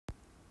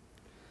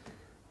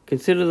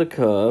consider the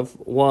curve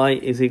y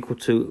is equal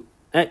to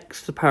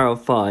x to the power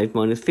of 5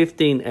 minus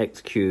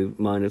 15x cubed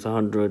minus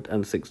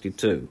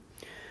 162.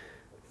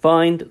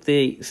 Find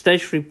the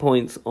stationary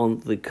points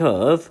on the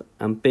curve,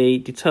 and B,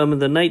 determine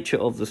the nature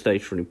of the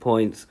stationary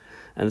points,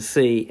 and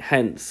C,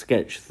 hence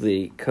sketch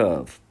the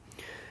curve.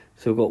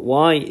 So we've got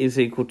y is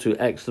equal to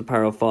x to the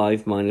power of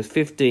 5 minus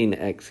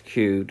 15x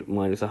cubed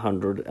minus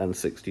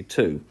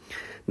 162.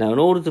 Now, in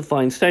order to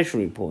find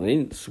stationary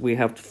points, we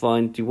have to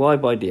find dy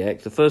by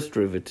dx, the first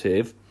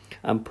derivative,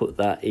 and put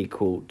that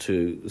equal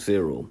to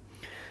 0.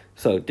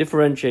 So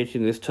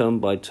differentiating this term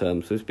by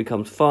term, so this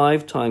becomes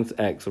 5 times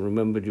x, and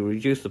remember you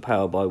reduce the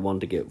power by 1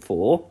 to get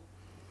 4.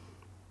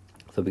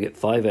 So we get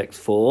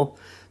 5x4.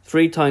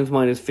 3 times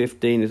minus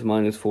 15 is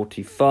minus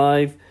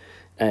 45,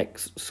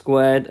 x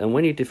squared, and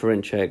when you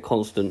differentiate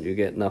constant you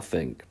get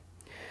nothing.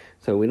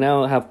 So we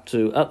now have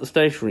to, at the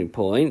stationary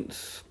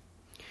points,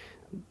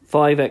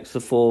 5x to the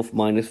fourth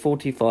minus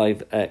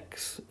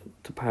 45x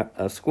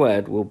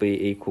squared will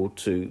be equal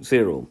to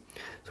 0.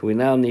 So we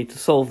now need to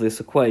solve this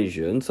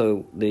equation.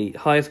 So the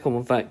highest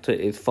common factor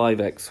is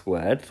 5x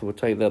squared, so we'll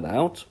take that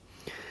out,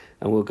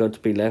 and we're going to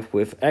be left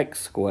with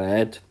x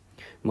squared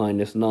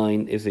minus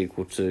 9 is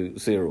equal to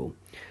 0.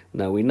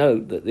 Now we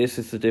note that this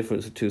is the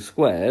difference of two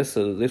squares,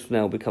 so this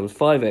now becomes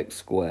 5x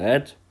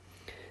squared,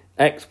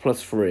 x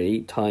plus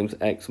 3 times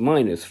x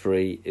minus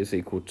 3 is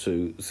equal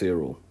to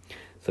 0.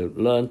 So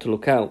learn to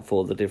look out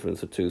for the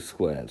difference of two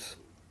squares.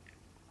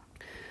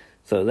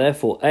 So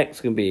therefore x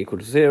can be equal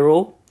to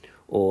 0,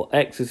 or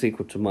x is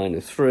equal to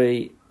minus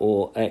 3,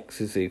 or x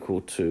is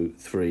equal to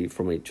 3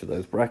 from each of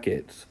those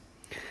brackets.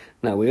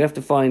 Now we have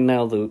to find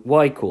now the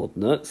y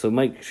coordinate, so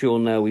make sure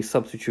now we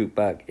substitute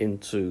back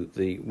into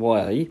the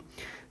y.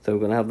 So we're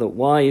going to have that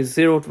y is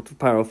 0 to the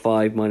power of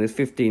 5 minus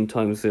 15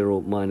 times 0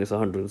 minus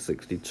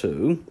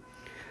 162.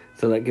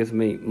 So that gives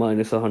me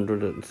minus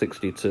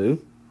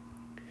 162.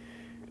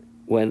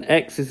 When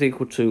x is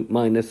equal to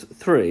minus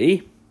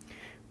 3,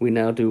 we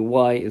now do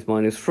y is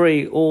minus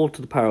 3 all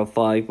to the power of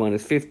 5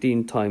 minus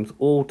 15 times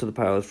all to the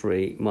power of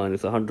 3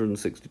 minus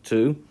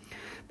 162.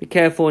 Be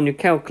careful on your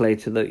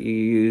calculator that you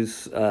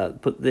use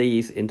put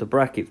these into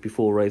brackets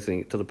before raising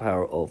it to the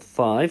power of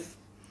 5.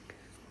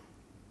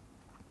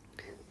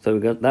 So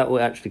that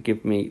will actually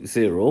give me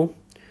 0.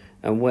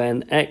 And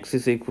when x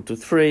is equal to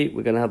 3,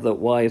 we're going to have that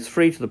y is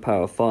 3 to the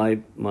power of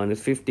 5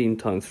 minus 15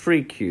 times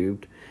 3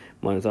 cubed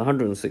minus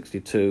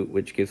 162,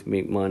 which gives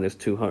me minus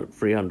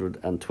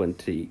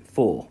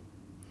 324.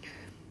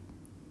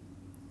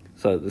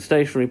 So the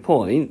stationary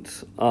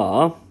points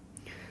are,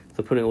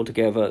 so put it all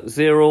together,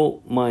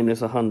 0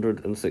 minus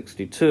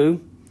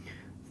 162,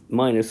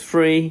 minus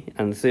 3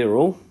 and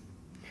 0,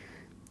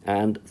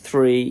 and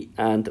 3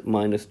 and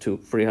minus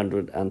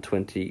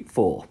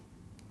 324.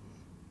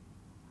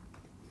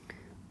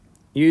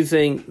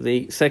 Using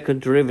the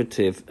second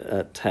derivative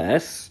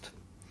test,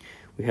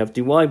 we have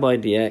dy by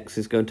dx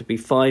is going to be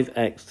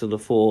 5x to the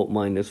 4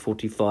 minus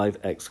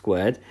 45x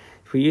squared.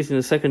 If we're using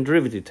the second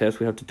derivative test,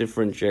 we have to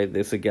differentiate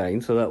this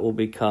again, so that will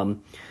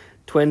become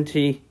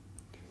 20x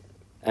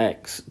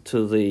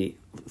to the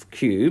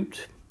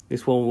cubed.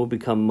 This one will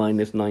become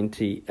minus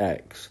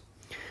 90x.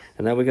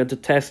 And now we're going to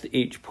test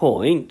each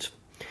point.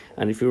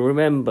 And if you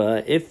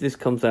remember, if this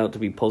comes out to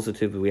be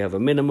positive, we have a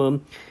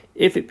minimum.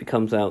 If it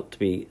becomes out to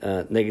be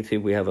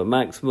negative, we have a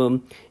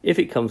maximum. If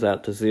it comes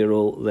out to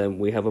 0, then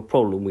we have a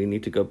problem. We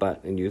need to go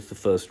back and use the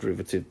first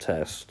derivative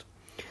test.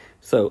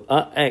 So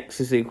at x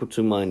is equal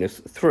to minus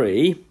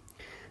 3,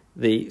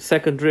 the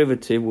second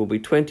derivative will be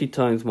 20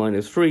 times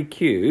minus 3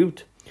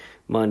 cubed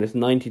minus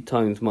 90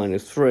 times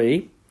minus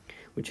 3,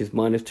 which is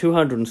minus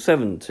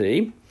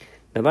 270.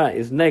 Now that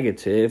is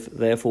negative,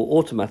 therefore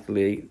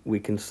automatically we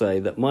can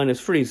say that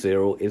minus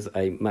 30 is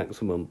a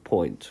maximum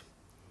point.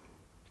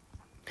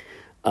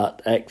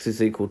 At x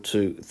is equal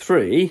to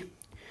 3,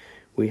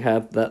 we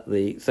have that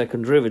the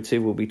second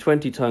derivative will be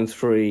 20 times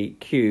 3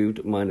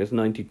 cubed minus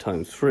 90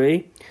 times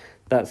 3.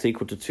 That's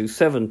equal to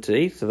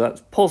 270, so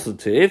that's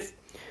positive,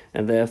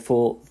 and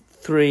therefore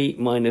 3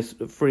 minus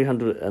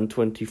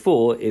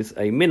 324 is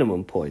a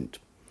minimum point.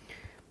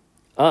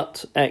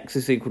 At x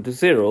is equal to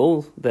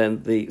 0,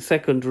 then the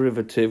second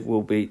derivative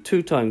will be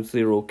 2 times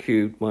 0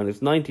 cubed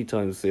minus 90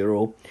 times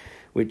 0,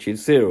 which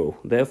is 0.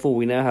 Therefore,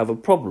 we now have a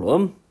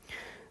problem,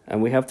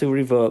 and we have to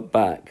revert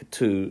back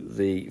to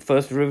the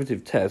first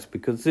derivative test,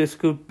 because this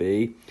could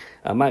be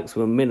a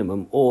maximum,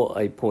 minimum, or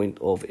a point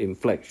of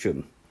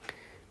inflection.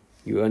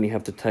 You only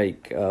have to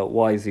take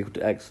y is equal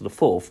to x to the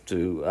fourth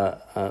to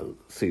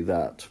see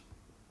that.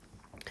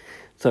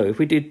 So if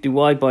we did dy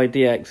by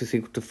dx is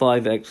equal to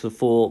 5x to the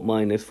 4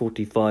 minus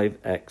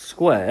 45x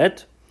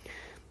squared,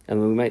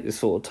 and we make this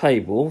sort of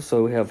table,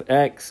 so we have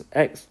x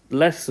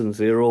less than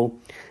 0,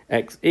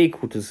 x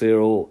equal to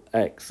 0,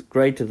 x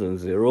greater than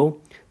 0.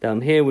 Down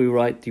here we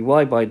write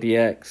dy by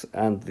dx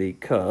and the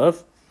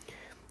curve.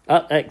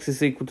 At x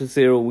is equal to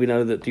 0, we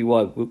know that dy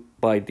by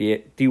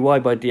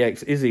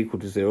dx is equal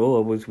to 0,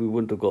 otherwise we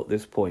wouldn't have got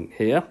this point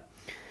here,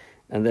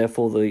 and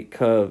therefore the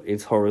curve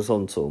is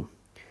horizontal.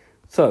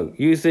 So,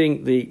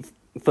 using the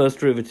first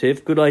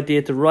derivative, good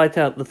idea to write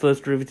out the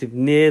first derivative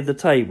near the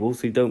table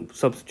so you don't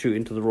substitute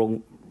into the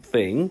wrong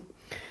thing.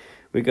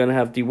 We're going to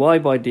have dy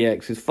by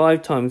dx is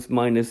 5 times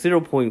minus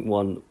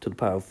 0.1 to the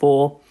power of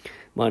 4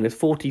 minus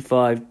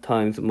 45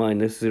 times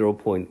minus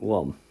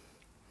 0.1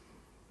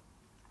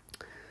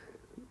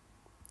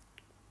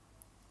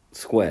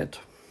 squared.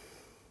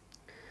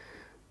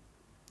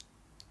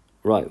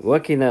 Right,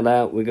 working that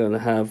out, we're going to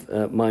have,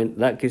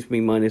 that gives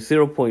me minus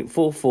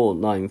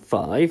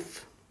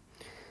 0.4495,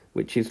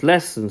 which is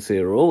less than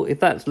 0. If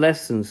that's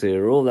less than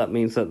 0, that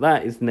means that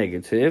that is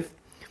negative,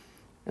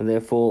 and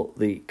therefore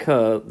the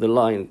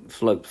line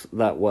slopes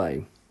that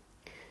way.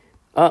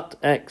 At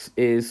x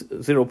is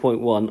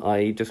 0.1,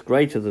 i.e. just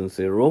greater than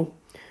 0,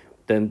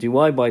 then dy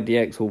by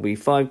dx will be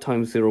 5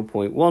 times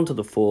 0.1 to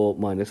the 4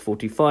 minus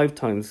 45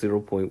 times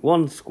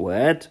 0.1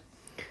 squared,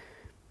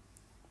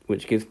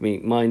 which gives me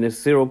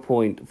minus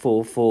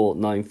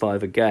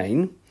 0.4495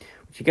 again,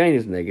 which again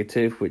is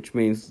negative, which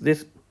means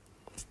this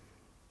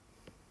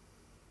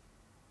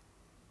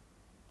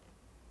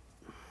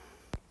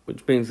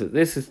that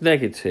this is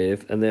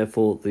negative, and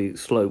therefore the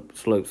slope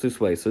slopes this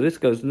way. So this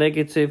goes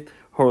negative,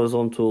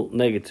 horizontal,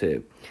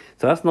 negative.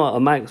 So that's not a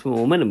maximum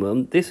or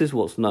minimum. This is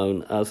what's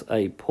known as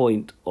a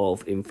point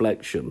of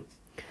inflection.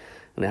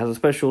 And it has a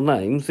special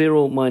name.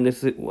 0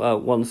 minus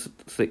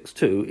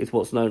 162 is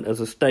what's known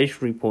as a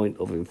stationary point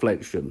of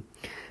inflection.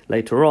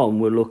 Later on,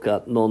 we'll look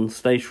at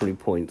non-stationary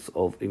points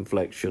of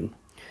inflection.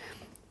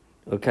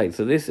 Okay,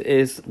 so this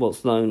is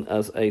what's known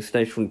as a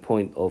stationary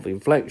point of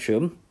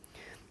inflection.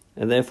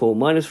 And therefore,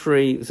 minus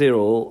 3,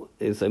 0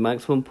 is a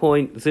maximum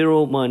point.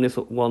 0 minus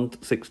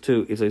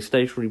 162 is a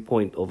stationary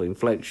point of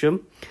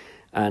inflection.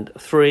 And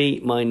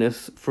 3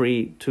 minus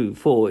 3 to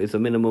 4 is a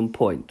minimum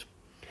point.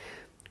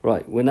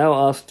 Right, we're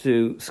now asked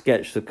to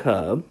sketch the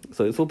curve.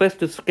 So it's all best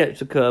to sketch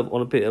the curve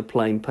on a bit of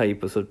plain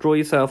paper. So draw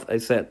yourself a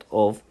set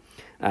of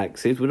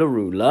axes with a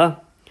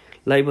ruler.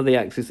 Label the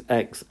axis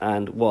X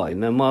and Y.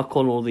 Now mark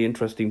on all the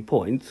interesting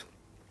points.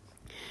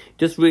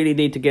 Just really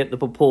need to get the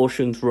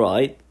proportions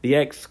right. The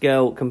X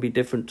scale can be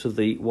different to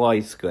the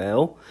Y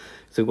scale.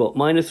 So we've got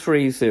minus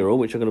 3, 0,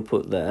 which I'm going to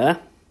put there.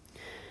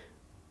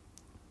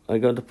 I'm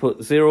going to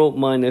put 0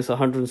 minus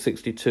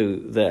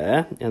 162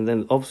 there, and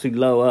then obviously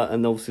lower,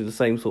 and obviously the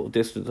same sort of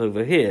distance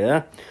over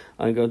here.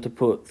 I'm going to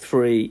put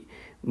 3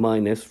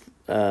 minus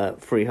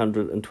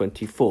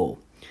 324.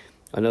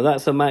 I know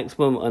that's a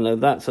maximum, I know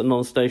that's a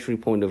non-stationary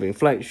point of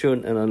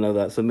inflection, and I know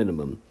that's a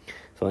minimum.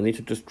 So I need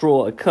to just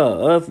draw a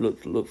curve,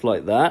 looks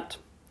like that.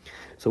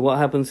 So what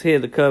happens here,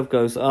 the curve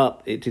goes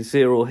up, it is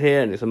 0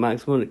 here, and it's a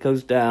maximum, it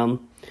goes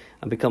down,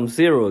 and becomes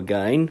 0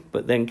 again,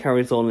 but then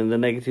carries on in the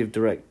negative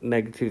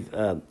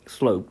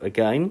slope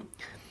again,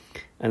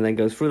 and then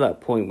goes through that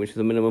point, which is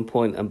the minimum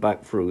point, and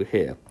back through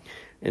here.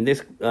 In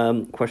this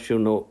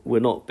question, we're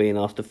not being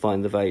asked to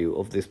find the value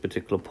of this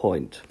particular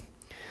point.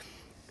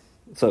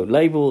 So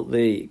label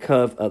the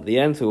curve at the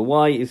end. So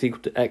y is equal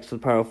to x to the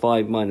power of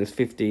 5 minus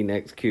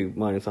 15x cubed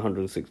minus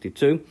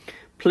 162.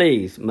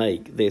 Please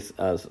make this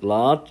as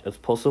large as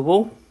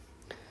possible.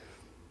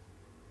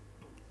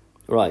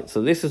 Right,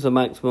 so this is a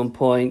maximum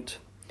point,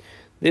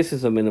 this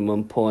is a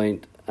minimum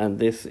point, and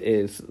this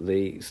is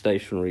the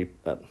stationary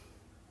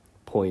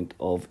point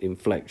of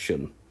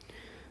inflection.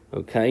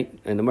 Okay,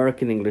 in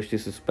American English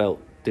this is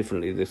spelt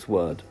differently, this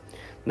word.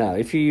 Now,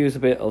 if you use a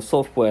bit of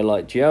software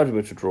like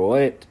GeoGebra to draw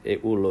it,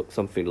 it will look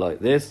something like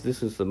this.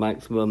 This is the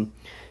maximum.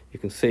 You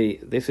can see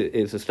this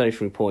is a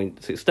stationary point.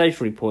 It's a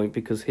stationary point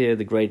because here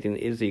the gradient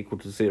is equal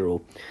to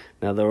 0.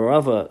 Now, there are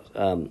other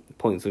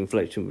points of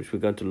inflection which we're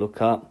going to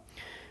look up,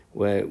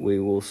 where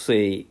we will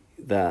see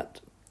that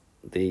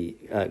the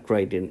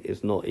gradient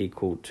is not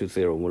equal to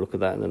 0. And we'll look at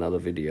that in another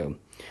video.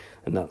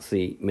 And that's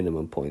the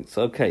minimum points.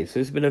 Okay, so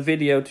this has been a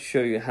video to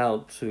show you how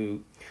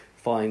to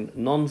find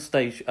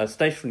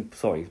stationary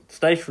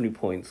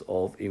points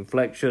of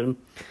inflection,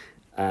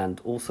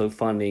 and also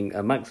finding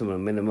a maximum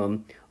and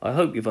minimum. I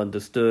hope you've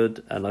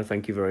understood, and I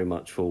thank you very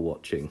much for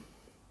watching.